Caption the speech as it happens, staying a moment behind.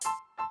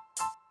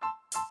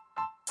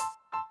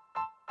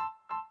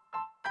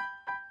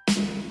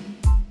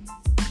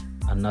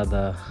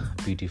Another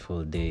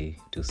beautiful day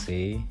to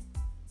say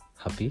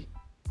happy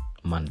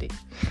Monday.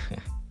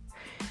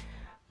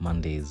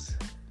 Mondays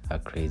are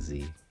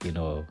crazy.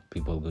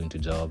 People going to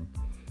job,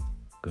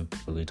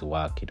 people going to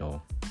work,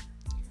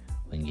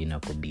 wengine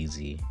wako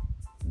busy,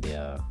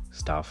 their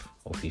staff,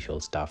 official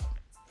staff,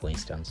 for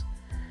instance.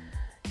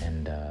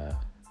 And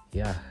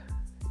they're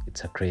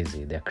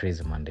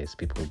crazy Mondays.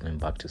 People going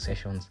back to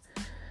sessions,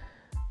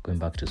 going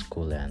back to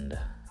school, and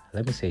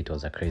let me say it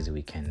was a crazy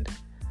weekend.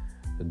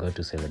 We got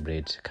to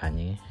celebrate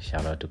Kanye.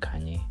 Shout out to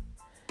Kanye.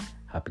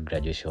 Happy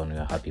graduation. We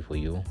are happy for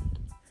you.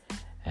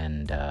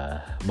 And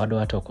bado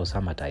watu wako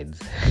summer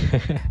tides.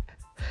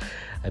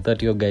 I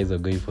thought you guys were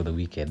going for the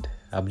weekend.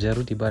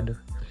 Abjaruti bado.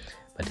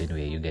 But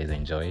anyway, you guys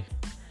enjoy.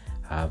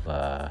 I have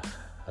a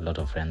lot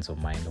of friends of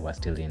mine who are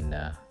still in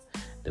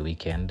the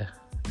weekend.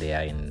 They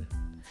are in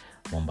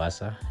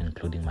Mombasa,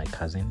 including my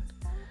cousin.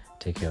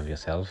 Take care of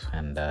yourself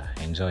and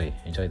enjoy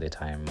the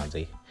time,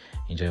 Manzi.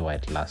 Enjoy while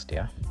it lasts,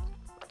 yeah?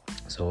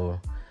 So,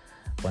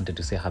 wanted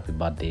to say happy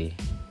birthday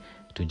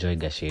to Joy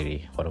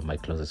Gashiri, one of my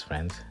closest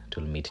friends,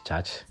 to meet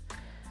church.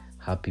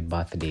 Happy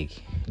birthday,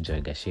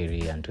 Joy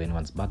Gashiri, and to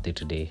anyone's birthday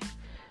today,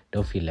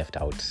 don't feel left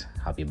out.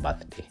 Happy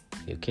birthday,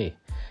 okay?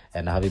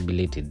 And happy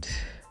belated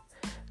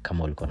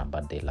kama ulikuwa na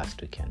birthday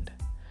last weekend.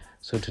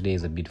 So today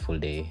is a beautiful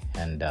day,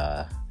 and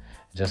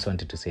just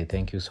wanted to say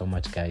thank you so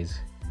much, guys,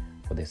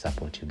 for the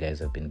support you guys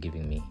have been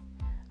giving me.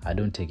 I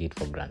don't take it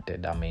for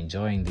granted. I'm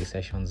enjoying these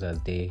sessions as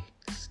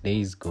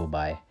days go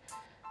by,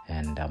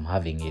 and I'm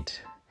having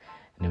it.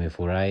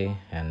 Nimefurahi,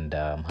 and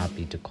I'm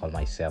happy to call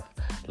myself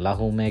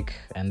Lahumek,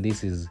 and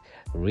this is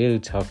Real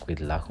Talk with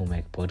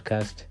Lahumek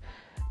podcast.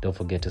 Don't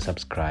forget to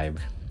subscribe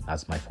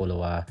as my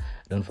follower.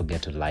 Don't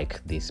forget to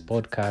like this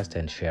podcast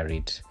and share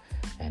it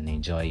and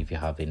enjoy. If you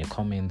have any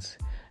comments,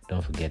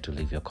 don't forget to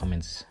leave your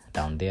comments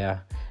down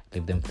there.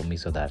 Leave them for me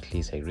so that at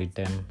least I read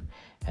them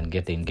and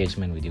get the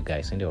engagement with you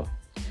guys.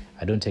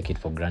 I don't take it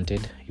for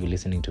granted. You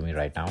listening to me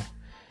right now.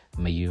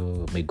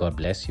 May God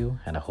bless you,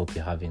 and I hope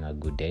you're having a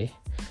good day.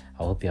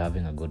 I hope you're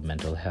having a good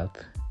mental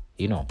health,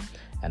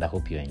 and I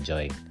hope you're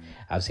enjoying.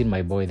 I've seen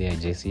my boy there,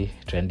 JC,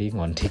 trending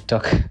on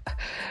TikTok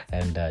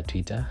and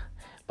Twitter.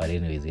 But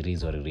anyways, it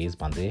is what it is,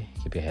 Manze.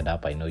 Keep your head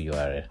up. I know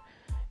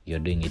you're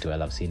doing it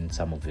well. I've seen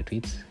some of your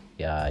tweets.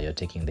 Yeah, you're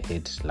taking the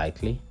hate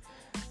lightly.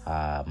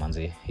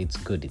 Manze, it's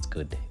good. It's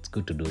good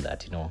to do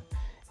that,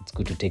 It's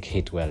good to take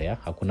hate well, yeah.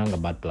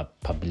 Hakunanga bad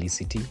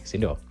publicity,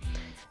 sindio?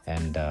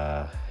 And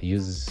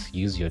use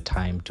your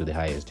time to the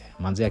highest.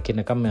 Manze,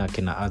 akina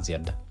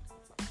Aziad.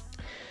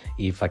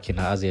 If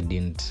Akina Aziad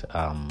didn't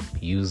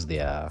use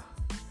their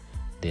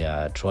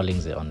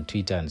trollings on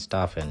Twitter and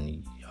stuff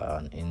and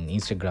in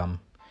Instagram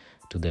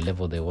to the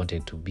level they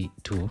wanted to be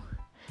to,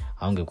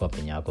 haungekuwa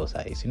penye yako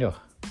sahi, sindio?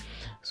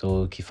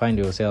 So if you find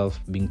yourself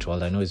being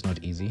trolled, I know it's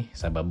not easy.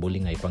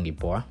 Cyberbullying haikwangi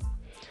poa,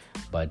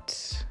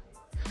 but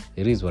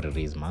it is what it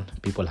is, man.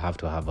 People have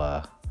to have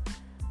a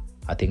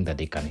thing that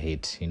they can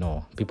hate.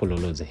 People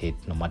always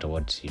hate no matter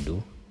what you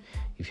do.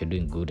 If you're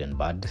doing good and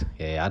bad.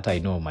 Hata I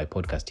know my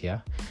podcast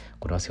here.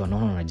 Kuna wasi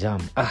wanaona na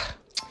jam.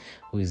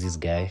 Who is this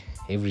guy?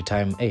 Every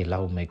time,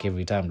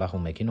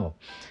 Lahumek,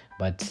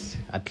 But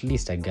at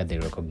least I get the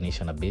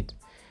recognition a bit,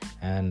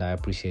 and I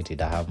appreciate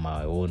it. I have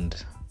my own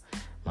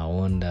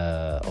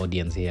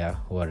audience here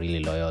who are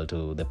really loyal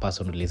to the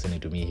person listening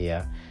to me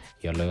here.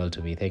 You're loyal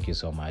to me. Thank you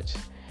so much.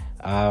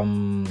 I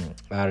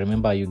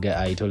remember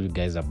I told you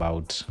guys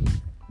about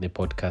the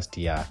podcast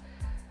here.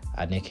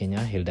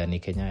 Hilda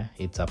Nikenya.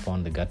 It's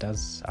upon the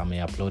gutters. I may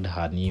upload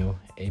her new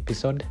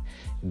episode.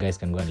 You guys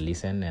can go and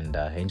listen and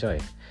enjoy.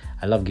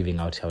 I love giving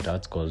out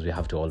shout-outs because we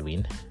have to all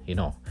win.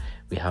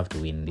 We have to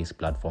win. This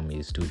platform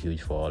is too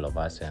huge for all of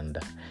us, and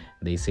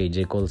they say,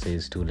 J. Cole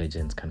says, two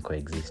legends can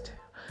coexist.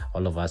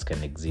 All of us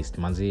can exist.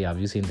 Manzi, have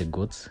you seen the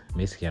GOATs?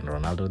 Messi and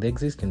Ronaldo, they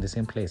exist in the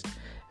same place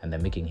and they're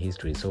making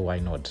history. So why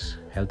not?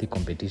 Healthy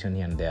competition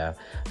here and there,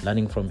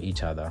 learning from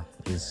each other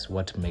is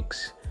what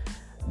makes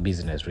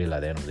business real at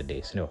the end of the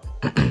day.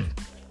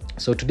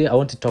 So today I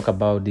want to talk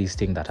about this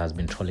thing that has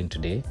been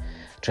trending,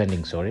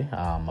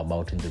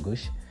 about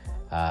Njugush.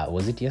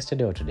 Was it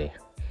yesterday or today?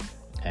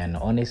 And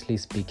honestly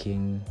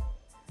speaking,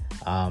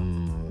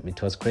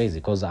 it was crazy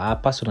because I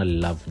personally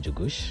love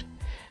Njugush.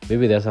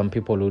 Maybe there are some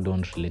people who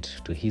don't relate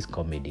to his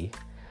comedy,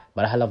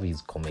 but I love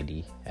his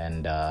comedy,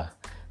 and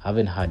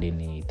haven't heard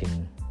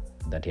anything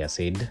that he has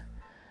said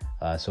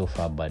so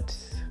far, but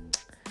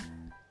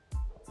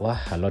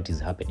a lot is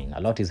happening.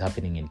 A lot is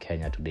happening in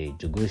Kenya today.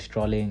 Njugush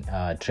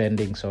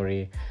trending.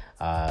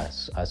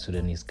 A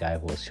Sudanese guy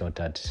who was shot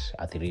at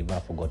Athi River,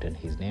 forgotten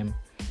his name.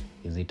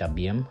 Is it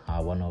Abiem?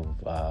 One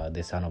of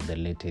the son of the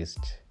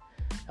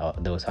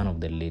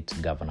late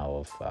governor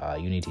of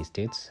Unity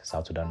States,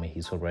 South Sudan. May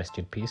his soul rest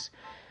in peace.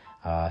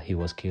 He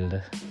was killed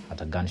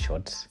at a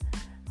gunshot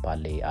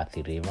pale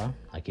Athi River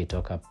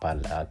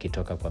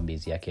akitoka kwa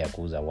base yake ya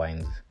kuuza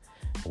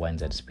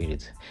wines and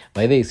spirits.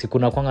 By the way,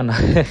 sikuna kwanga na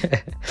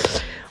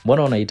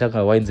mbona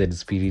unaitaka wines and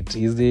spirit?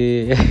 Is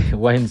the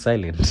wine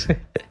silent?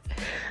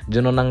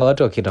 Jononanga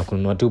watu wakienda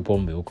kununua tu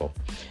pombe huko.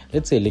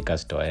 Let's say liquor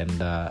store,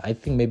 and I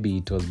think maybe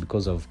it was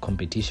because of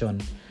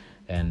competition,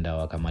 and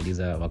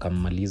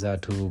wakamaliza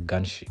two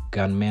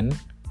gunmen,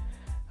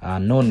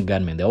 known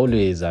gunmen. They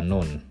always are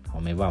known.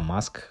 Wamevaa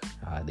mask.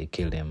 They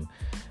killed him.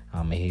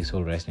 May his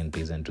soul rest in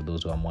peace, and to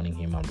those who are mourning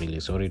him, I'm really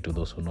sorry. To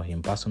those who know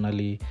him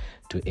personally,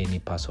 to any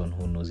person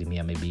who knows him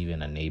here, maybe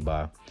even a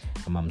neighbor,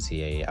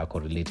 mamsi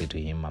ako related to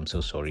him, I'm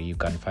so sorry. You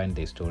can find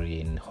the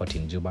story in Hot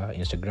in Juba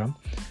Instagram.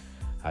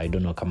 I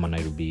don't know kama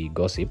Nairobi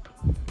Gossip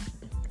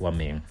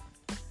wame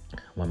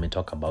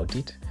talk about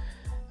it.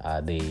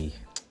 They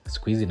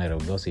squeeze in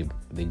Nairobi Gossip,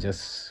 they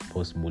just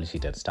post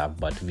bullshit and stuff,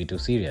 but if too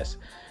serious,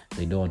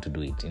 they don't want to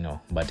do it,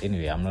 But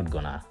anyway, I'm not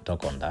gonna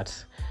talk on that.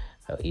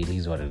 It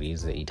is what it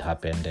is. It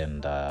happened,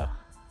 and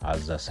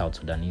as a South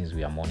Sudanese,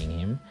 we are mourning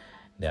him.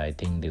 I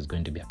think there's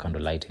going to be a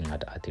candle lighting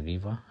at Athi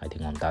River, I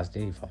think on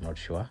Thursday, if I'm not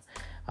sure.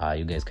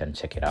 You guys can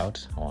check it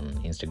out on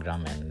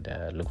Instagram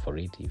and look for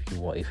it.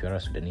 If you're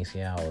a Sudanese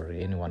here, or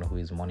anyone who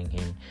is mourning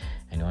him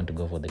and you want to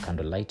go for the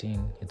candle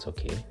lighting, it's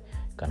okay.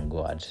 You can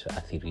go at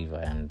Athi River,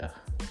 and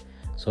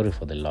sorry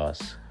for the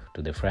loss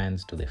to the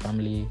friends, to the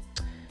family.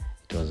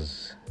 It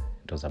was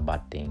a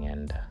bad thing,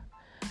 and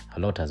a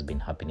lot has been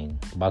happening.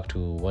 Back to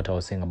what I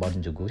was saying about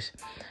Njugush.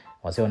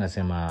 Wase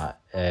wanasema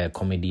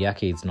comedy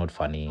yake is not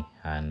funny,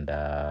 and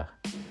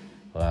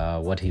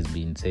what he's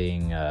been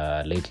saying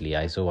lately,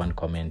 I saw one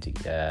comment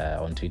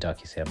on Twitter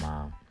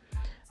akisema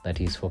that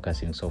he's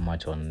focusing so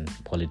much on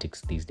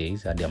politics these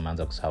days hadi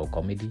ameanza kusahau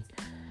comedy,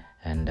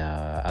 and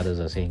others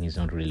are saying he's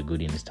not really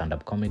good in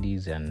stand-up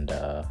comedies and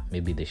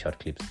maybe the short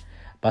clips.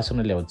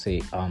 Personally, I would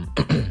say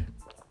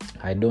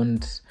I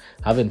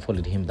haven't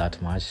followed him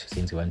that much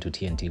since he went to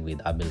TNT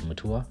with Abel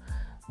Mutua,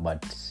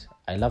 but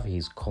I love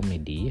his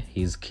comedy,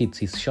 his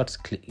short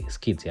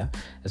skits, yeah,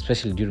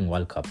 especially during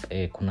World Cup.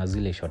 Kuna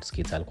zile short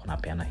skits alikuwa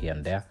anapeana here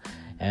and there,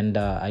 and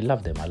I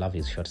love them. I love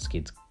his short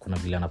skits. Kuna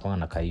vile anakuwa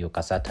na kayo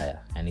kasatire,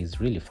 and he's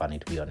really funny,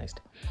 to be honest.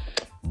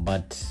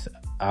 But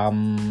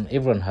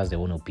everyone has their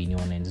own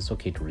opinion, and it's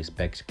okay to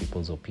respect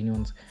people's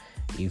opinions.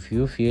 If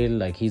you feel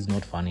like he's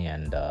not funny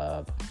and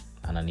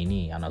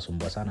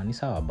anasumbua sana, ni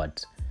sawa,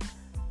 but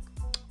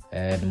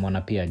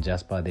nimeona pia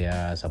Jasper, they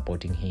are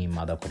supporting him,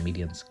 other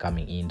comedians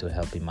coming in to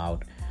help him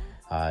out.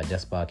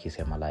 Jasper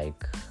akisema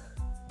like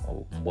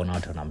mbona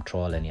watu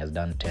wanamtroll, and he has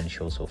done 10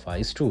 shows so far.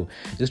 It's true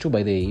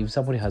by the way. If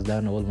somebody has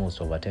done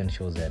almost over 10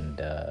 shows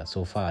and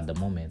so far at the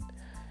moment,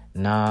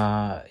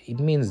 it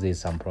means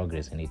there's some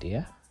progress in it,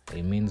 yeah.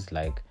 It means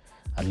like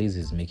at least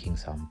he's making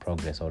some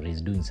progress, or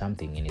he's doing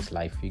something in his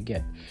life, you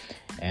get.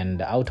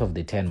 And out of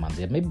the 10 months,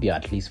 there may be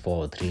at least 4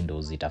 or 3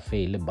 those it a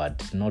fail,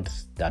 but not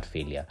that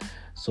failure.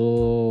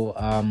 So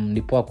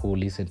ni poa ku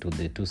listen to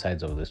the two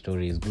sides of the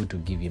story. It's good to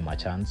give him a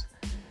chance.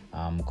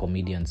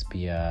 Comedians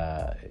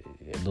peer,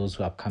 those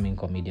who are upcoming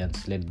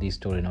comedians, let this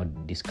story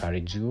not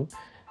discourage you.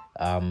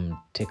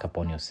 Take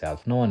upon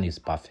yourself. No one is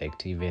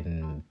perfect,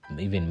 even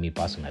me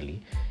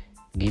personally.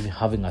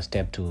 Having a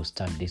step to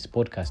start this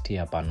podcast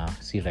here hapana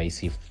si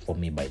rahisi for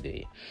me, by the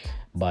way,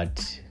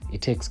 but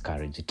it takes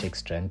courage, it takes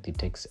strength, it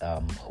takes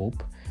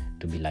hope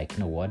to be like,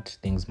 what,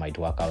 things might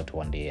work out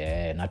one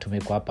day. Na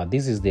tumekuwa hapa.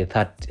 This is the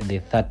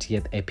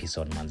 30th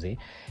episode, manze,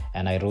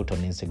 and I wrote on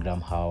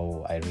Instagram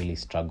how I really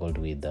struggled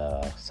with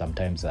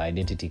sometimes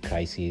identity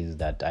crisis,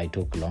 that I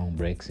took long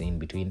breaks in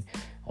between,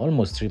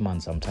 almost 3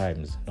 months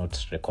sometimes,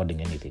 not recording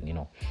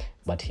anything,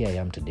 but here I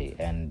am today,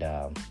 and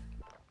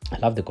I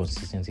love the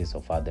consistency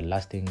so far. The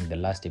last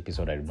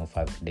episode I removed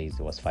 5 days.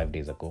 It was 5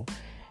 days ago,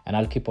 and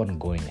I'll keep on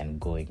going,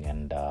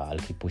 and I'll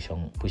keep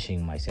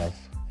pushing myself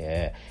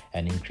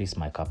and increase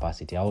my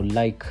capacity. I would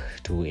like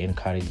to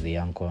encourage the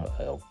young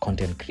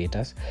content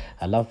creators.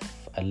 I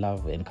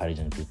love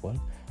encouraging people.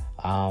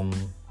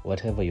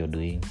 Whatever you're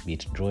doing, be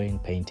it drawing,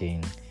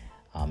 painting,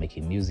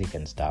 making music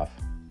and stuff,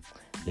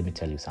 let me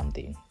tell you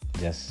something.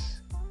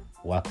 Just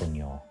work on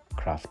your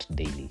craft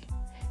daily.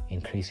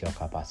 Increase your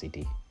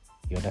capacity.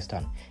 You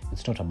understand?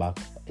 It's not about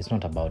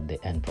the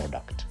end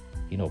product.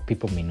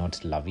 People may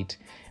not love it.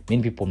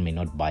 Many people may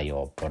not buy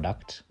your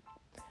product,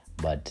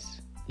 but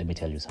let me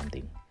tell you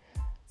something.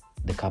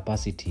 The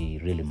capacity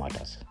really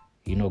matters.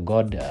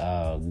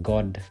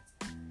 God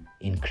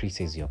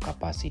increases your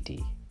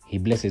capacity. He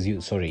blesses you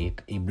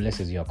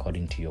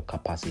according to your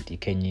capacity.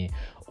 Kenye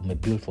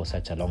umebuild for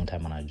such a long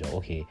time, and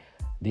okay,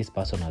 this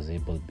person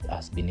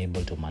has been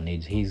able to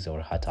manage his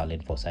or her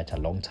talent for such a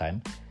long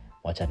time.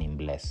 Wacha ni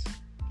bless.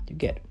 You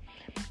get?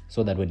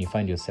 So that when you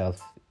find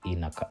yourself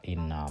in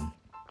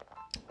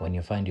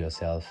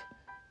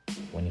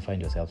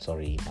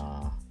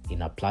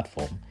a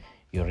platform,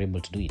 you're able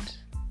to do it.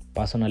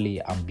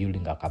 Personally, I'm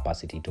building a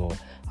capacity to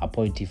a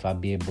point. If I'll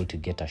be able to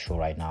get a show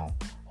right now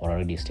or a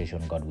radio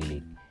station, God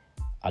willing,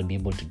 I'll be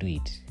able to do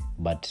it.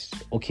 But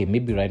okay,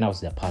 maybe right now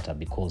it's the part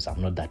because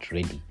I'm not that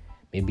ready.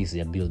 Maybe it's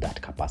to build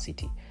that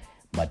capacity.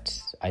 But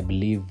I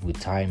believe with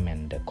time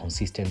and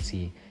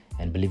consistency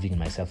and believing in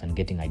myself and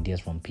getting ideas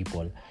from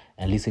people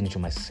and listening to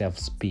myself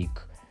speak,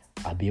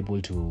 I'll be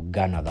able to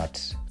garner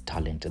that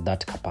talent,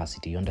 that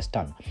capacity, you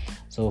understand?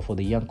 So for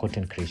the young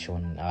content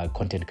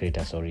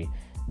creator,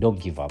 don't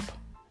give up.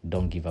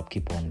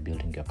 Keep on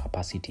building your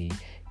capacity,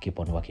 keep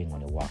on working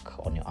on your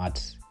work, on your art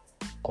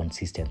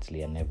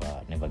consistently, and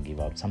never give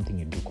up. Something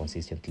you do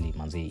consistently,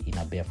 manze,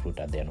 ina bear fruit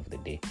at the end of the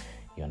day,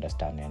 you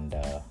understand? And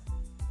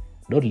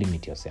don't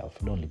limit yourself,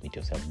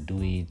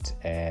 do it.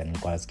 And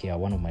kwasikia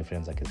one of my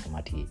friends akisema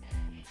ati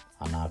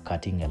ana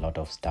cutting a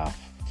lot of stuff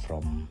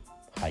from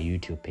her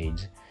YouTube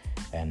page,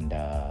 and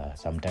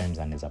sometimes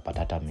anaweza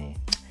patata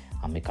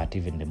amecut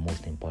even the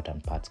most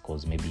important parts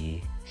because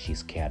maybe she's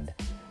scared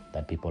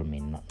that people may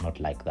not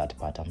like that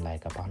part. I'm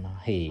like, apana,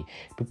 hey,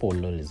 people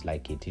will always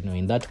like it, you know.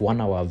 In that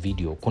 1 hour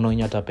video, kuna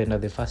wenye watapenda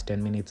the first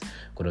 10 minutes,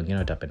 kuna wengine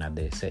watapenda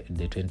the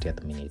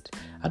 20th minute.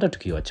 Hata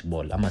tukiwatch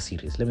ball ama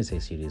series, let me say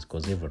series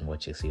because everyone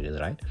watches series,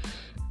 right?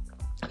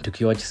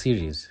 Tukiwatch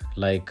series,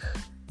 like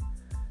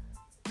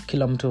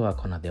kila mtu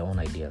akona their own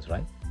ideas,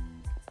 right?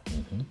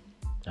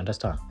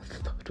 Understand?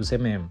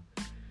 Tuseme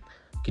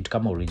kitu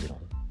kama original,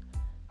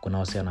 kuna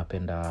wase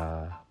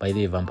anapenda, by the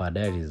way, Vampire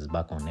Diaries is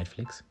back on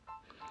Netflix.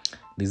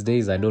 These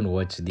days I don't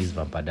watch these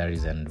Vampire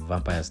Diaries and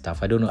vampire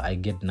stuff. I don't know, I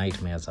get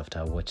nightmares after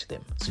I watch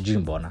them. Sijui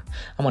mbona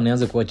ama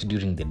nianze kuwatch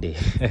during the day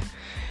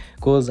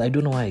because I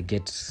don't know why I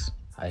get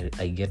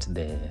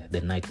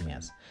the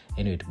nightmares.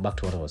 Anyway, back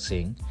to what I was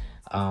saying.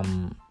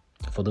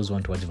 For those who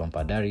want to watch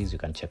Vampire Diaries, you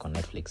can check on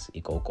Netflix,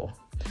 iko huko.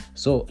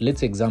 So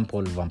let's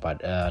example Vampire,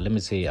 let me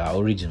say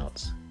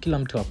originals. Kila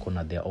mtu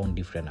akona their own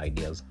different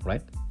ideas,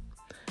 right?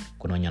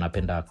 Kuna wenye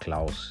anapenda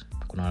Klaus,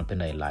 kuna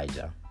anapenda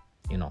Elijah,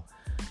 you know,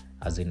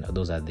 as in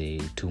those are the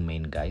two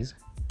main guys,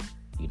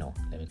 you know.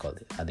 Let me call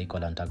it, are they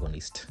called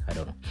antagonist? I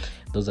don't know.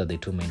 Those are the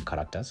two main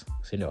characters,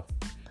 sindio?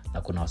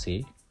 Na kuna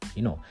wasi,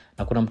 you know,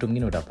 na kuna mtu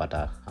mwingine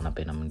utapata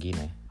anapenda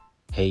mwingine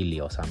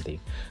Hailey or something.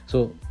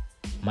 So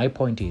my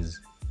point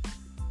is,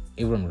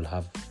 everyone will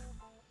have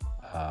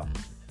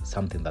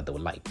something that they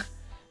will like.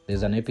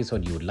 There's an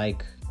episode you would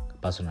like, a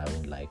person I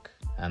won't like,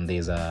 and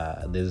there's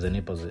an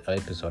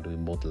episode we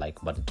both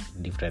like but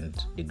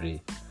different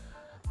degree.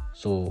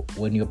 So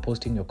when you're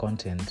posting your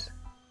content,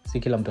 si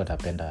kila mtu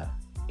atapenda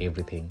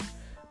everything,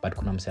 but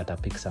kuna mse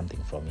pick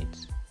something from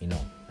it, you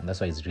know. And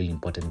that's why it's really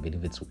important,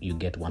 even if you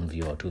get 1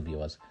 viewer or 2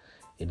 viewers,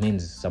 it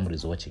means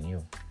somebody's watching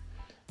you.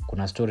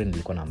 Kuna story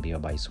nilikuwa naambiwa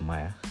by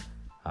Sumaya,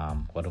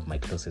 one of my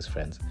closest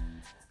friends.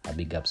 A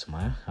big up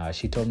Sumaya.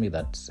 She told me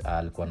that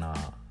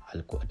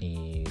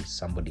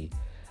somebody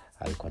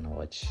alikuwa na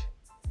watch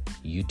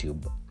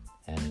YouTube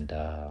and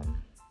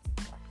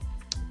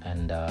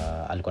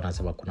alikuwa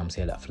anasema kuna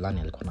msela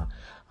fulani alikuwa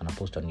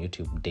anapost on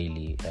YouTube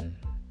daily, and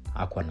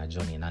hakuwa na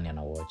Johnny nani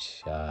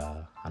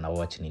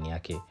anawatch nini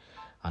yake,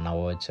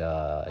 anawatch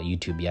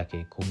YouTube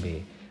yake.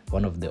 Kumbe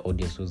one of the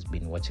audience who's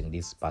been watching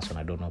this person,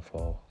 I don't know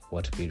for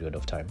what period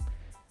of time,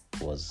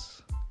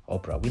 was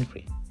Oprah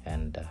Winfrey,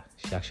 and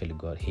he actually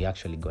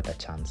got a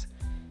chance.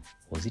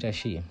 Was it a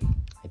she?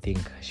 I think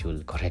she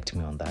will correct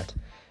me on that,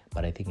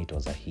 but I think it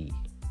was a he.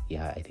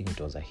 Yeah, I think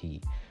it was a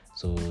he.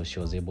 So she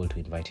was able to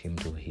invite him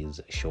to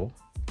his show,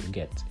 you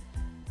get,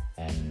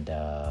 and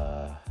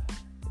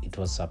it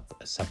was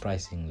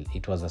surprising.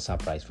 It was a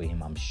surprise for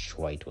him. I'm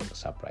sure it was a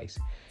surprise.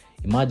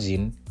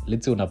 Imagine,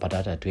 let's say unapata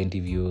hata 20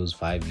 views,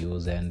 5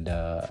 views, and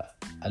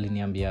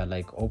aliniambia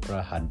like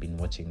Oprah had been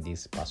watching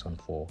this person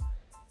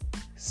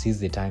since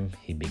the time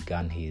he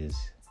began his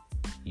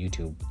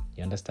YouTube,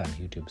 you understand,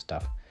 YouTube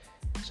stuff.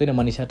 So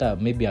inamaanisha hata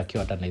maybe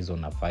akiwa hata na hizo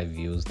na 5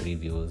 views, 3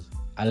 views,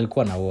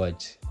 alikuwa na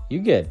watch,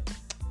 you get.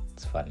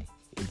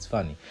 It's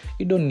funny.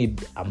 You don't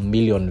need 1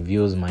 million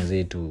views,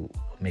 manze, to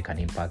make an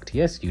impact.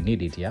 Yes, you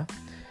need it, yeah,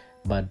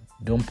 but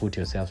don't put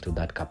yourself to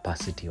that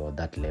capacity or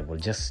that level.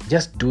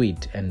 Just do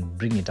it and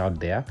bring it out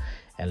there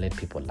and let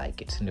people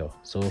like it, you know.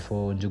 So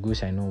for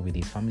Njugush, I know with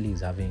his family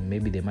is having,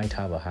 maybe they might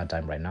have a hard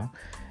time right now,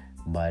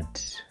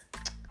 but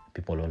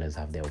people always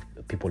have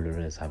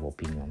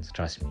opinions.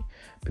 Trust me,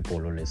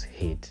 people always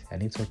hate,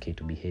 and it's okay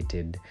to be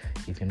hated.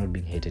 If you're not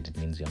being hated, it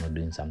means you're not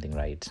doing something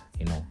right,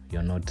 you know.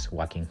 You're not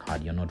working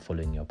hard, you're not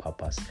following your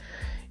purpose.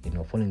 You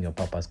know, following your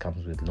purpose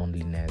comes with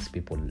loneliness.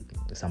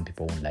 Some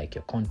people won't like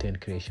your content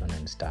creation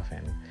and stuff,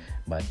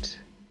 but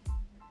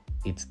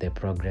it's the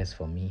progress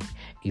for me,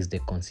 it's the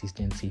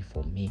consistency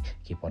for me.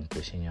 Keep on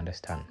pushing, you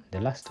understand? The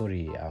last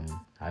story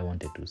I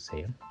wanted to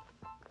say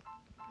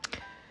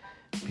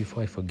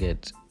before I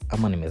forget,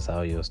 ama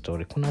nimesahau your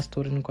story. Kuna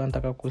story nilikuwa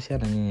nataka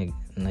kushare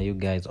na you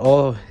guys.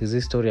 Oh, is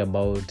this story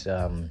about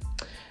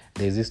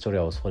there's this story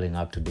I was following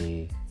up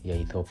today,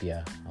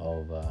 Ethiopia,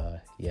 of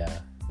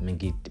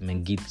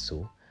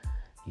Mengistu.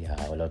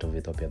 A lot of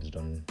Ethiopians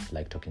don't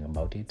like talking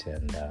about it,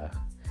 and I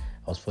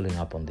was following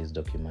up on this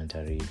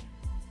documentary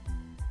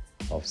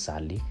of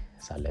Salem,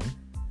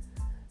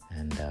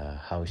 and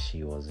how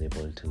she was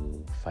able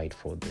to fight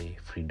for the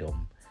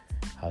freedom,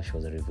 how she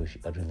was a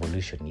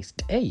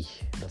revolutionist. Hey,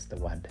 that's the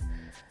word.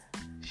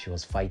 She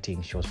was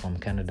fighting. She was from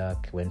Canada,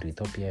 went to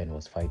Ethiopia and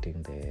was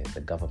fighting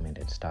the government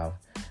and stuff.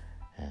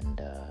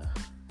 And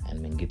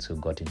Mengistu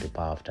got into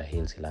power after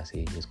Haile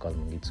Selassie. He's called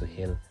Mengistu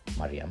Haile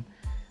Mariam.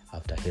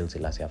 after Haile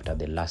Selassie, after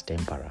the last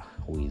emperor,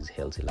 who is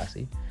Haile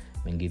Selassie.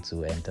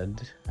 Mengistu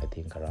entered, I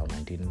think, around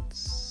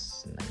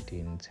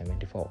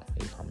 1974,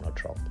 if I'm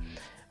not wrong.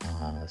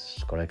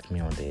 Correct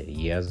me on the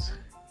years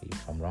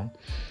if I'm wrong.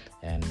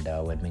 And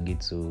when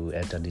Mengistu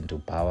entered into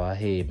power,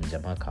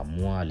 mjamaa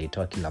kamua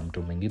alitoa kila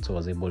mtu. Mengistu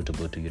was able to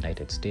go to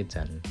United States,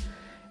 and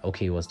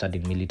he was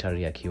studying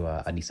military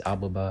akiwa Addis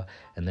Ababa,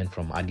 and then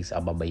from Addis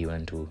Ababa he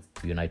went to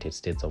United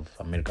States of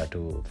America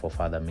for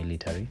further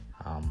military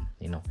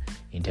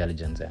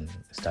intelligence and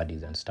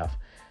studies and stuff.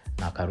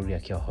 Na karudi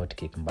akiwa hot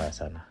cake mbaya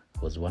sana.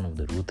 Was one of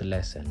the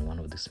ruthless and one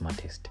of the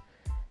smartest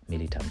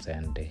militants,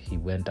 and he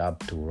went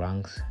up to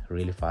ranks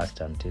really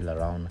fast until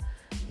around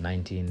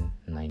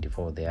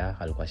 1994. There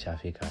alikuwa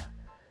shafika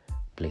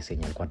place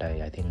yenye alikuwa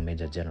I think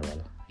major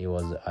general. He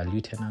was a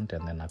lieutenant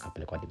and then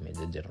akapelekwa the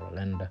major general,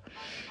 and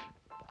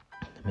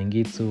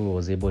Mengistu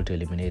was able to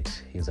eliminate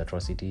his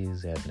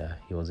atrocities, and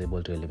he was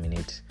able to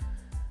eliminate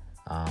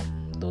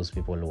those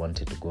people who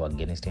wanted to go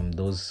against him.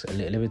 Those,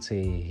 let's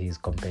say, his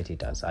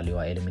competitors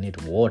aliwa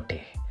eliminate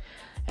wote,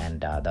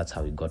 and that's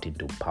how he got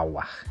into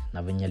power.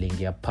 Na venye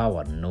aliingia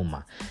power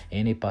noma,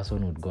 any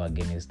person would go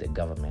against the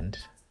government,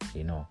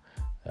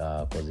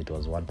 because it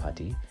was one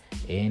party.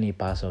 Any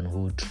person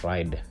who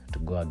tried to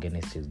go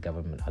against his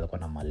government alikuwa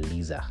na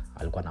maliza,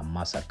 alikuwa na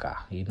massacre.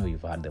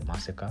 You've had the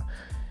massacre,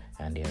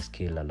 and he has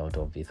killed a lot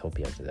of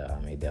Ethiopians.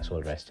 May their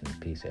soul rest in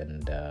peace.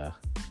 And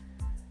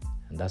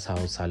that's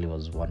how Sally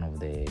was one of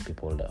the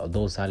people.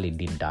 Although Sally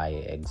didn't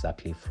die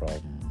exactly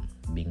from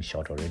being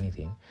shot or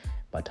anything,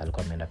 but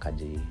alikuwa ameenda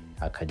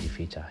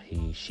akajificha.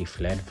 She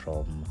fled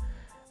from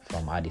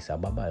Addis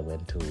Ababa. I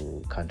went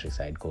to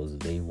countryside because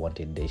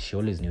she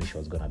always knew she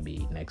was going to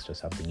be next to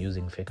something,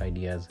 using fake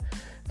IDs,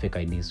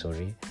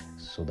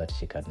 so that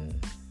she can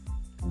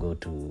go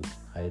to,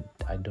 I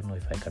don't know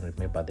if I can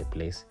remember the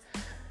place.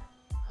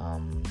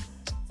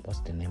 What's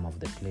the name of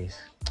the place?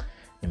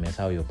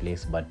 Nimesahau your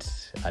place, but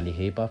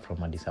alihepa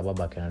from Addis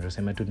Ababa,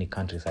 kanasema tu ni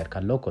countryside, ka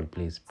local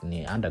place,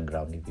 ni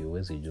underground if you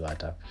huwezi jua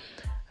hata.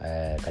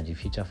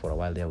 Kajificha for a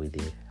while there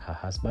with her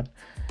husband.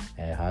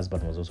 Her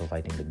husband was also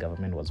fighting the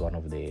government, was one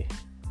of the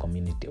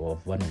community,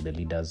 of one of the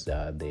leaders,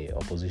 the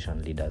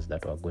opposition leaders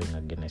that were going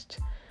against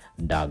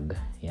DAG,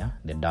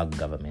 the DAG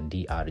government,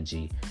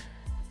 DRG.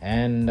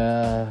 And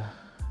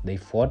they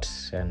fought,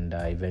 and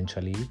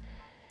eventually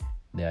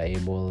they are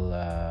able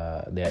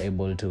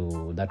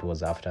to, that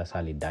was after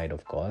Sally died,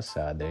 of course.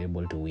 They're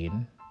able to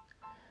win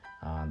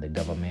the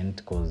government,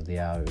 because the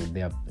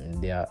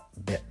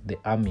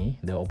army,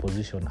 the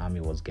opposition army,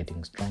 was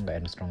getting stronger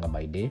and stronger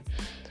by day,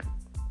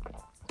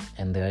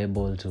 and they're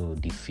able to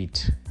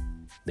defeat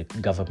the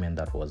government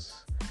that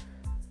was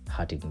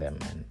hurting them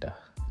and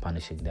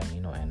punishing them,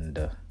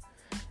 and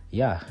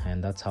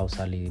and that's how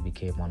Sally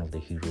became one of the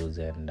heroes.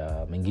 And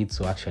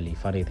Mengistu, actually,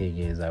 funny thing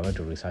is, I went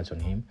to research on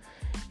him.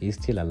 He's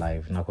still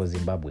alive. Nako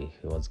Zimbabwe,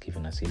 he was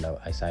given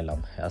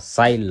asylum. Was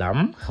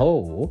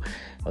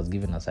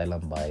given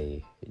asylum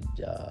by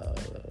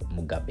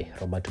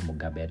Robert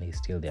Mugabe, and he's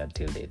still there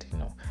until date.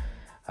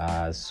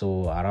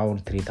 So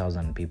around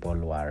 3,000 people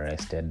were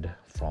arrested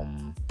for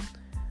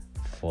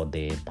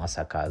the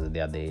massacres. They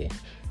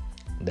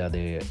are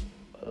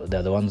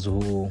the ones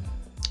who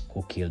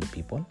killed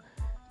people,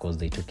 because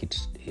they took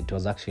it. It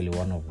was actually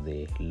one of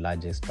the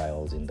largest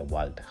trials in the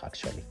world,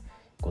 actually,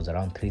 because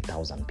around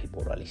 3,000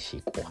 people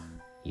walishikwa,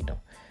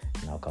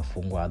 na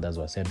wakafungwa. Others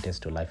were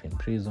sentenced to life in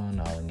prison,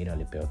 na wengine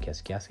walipewa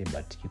kiasi,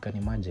 but you can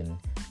imagine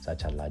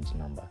such a large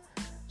number.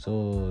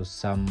 So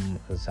some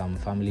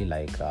family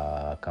like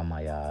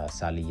kama ya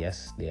Sally,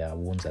 yes, their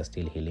wounds are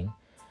still healing,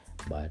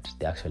 but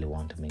they actually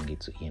want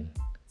Mengistu in,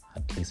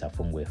 at least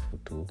afungwe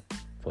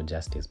for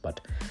justice.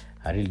 But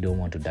I really don't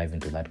want to dive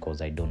into that,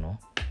 because I don't know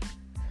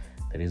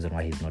the reason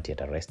why he's not yet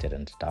arrested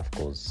and stuff,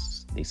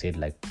 because they said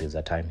like there's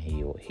a time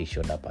he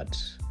showed up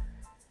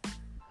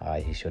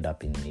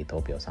in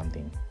Ethiopia or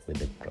something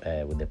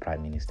with the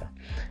prime minister.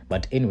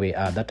 But anyway,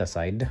 that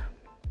aside,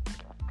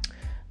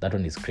 that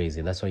one is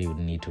crazy. That's why you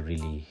need to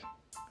really,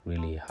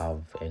 really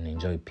have and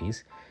enjoy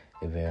peace.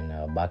 Even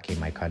back in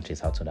my country,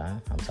 South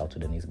Sudan, I'm South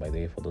Sudanese, by the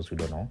way, for those who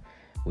don't know.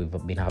 We've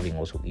been having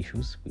also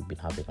issues. We've been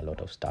having a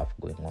lot of stuff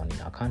going on in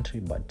our country.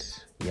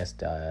 But yes,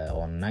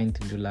 on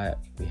 9th July,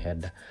 we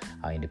had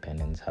our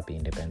independence. Happy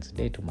Independence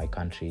Day to my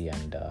country.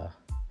 And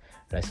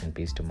rest in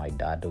peace to my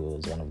dad, who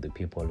was one of the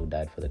people who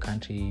died for the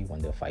country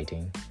when they were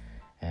fighting.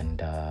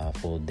 And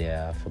for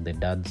the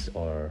dads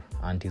or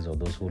aunties or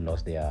those who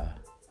lost their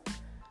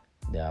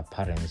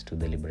parents to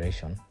the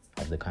liberation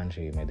of the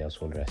country, may their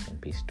soul rest in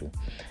peace too.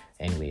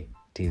 Anyway,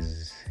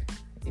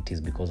 it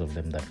is because of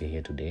them that we're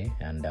here today.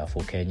 And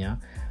for Kenya,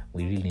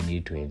 we really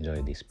need to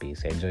enjoy this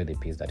peace. Enjoy the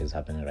peace that is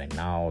happening right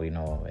now.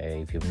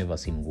 If you've never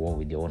seen war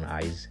with your own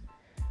eyes,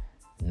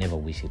 never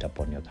wish it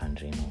upon your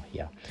country.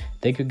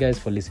 Thank you guys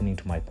for listening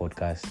to my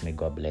podcast. May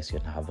God bless you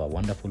and have a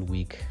wonderful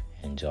week.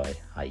 Enjoy.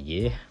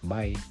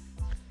 Bye.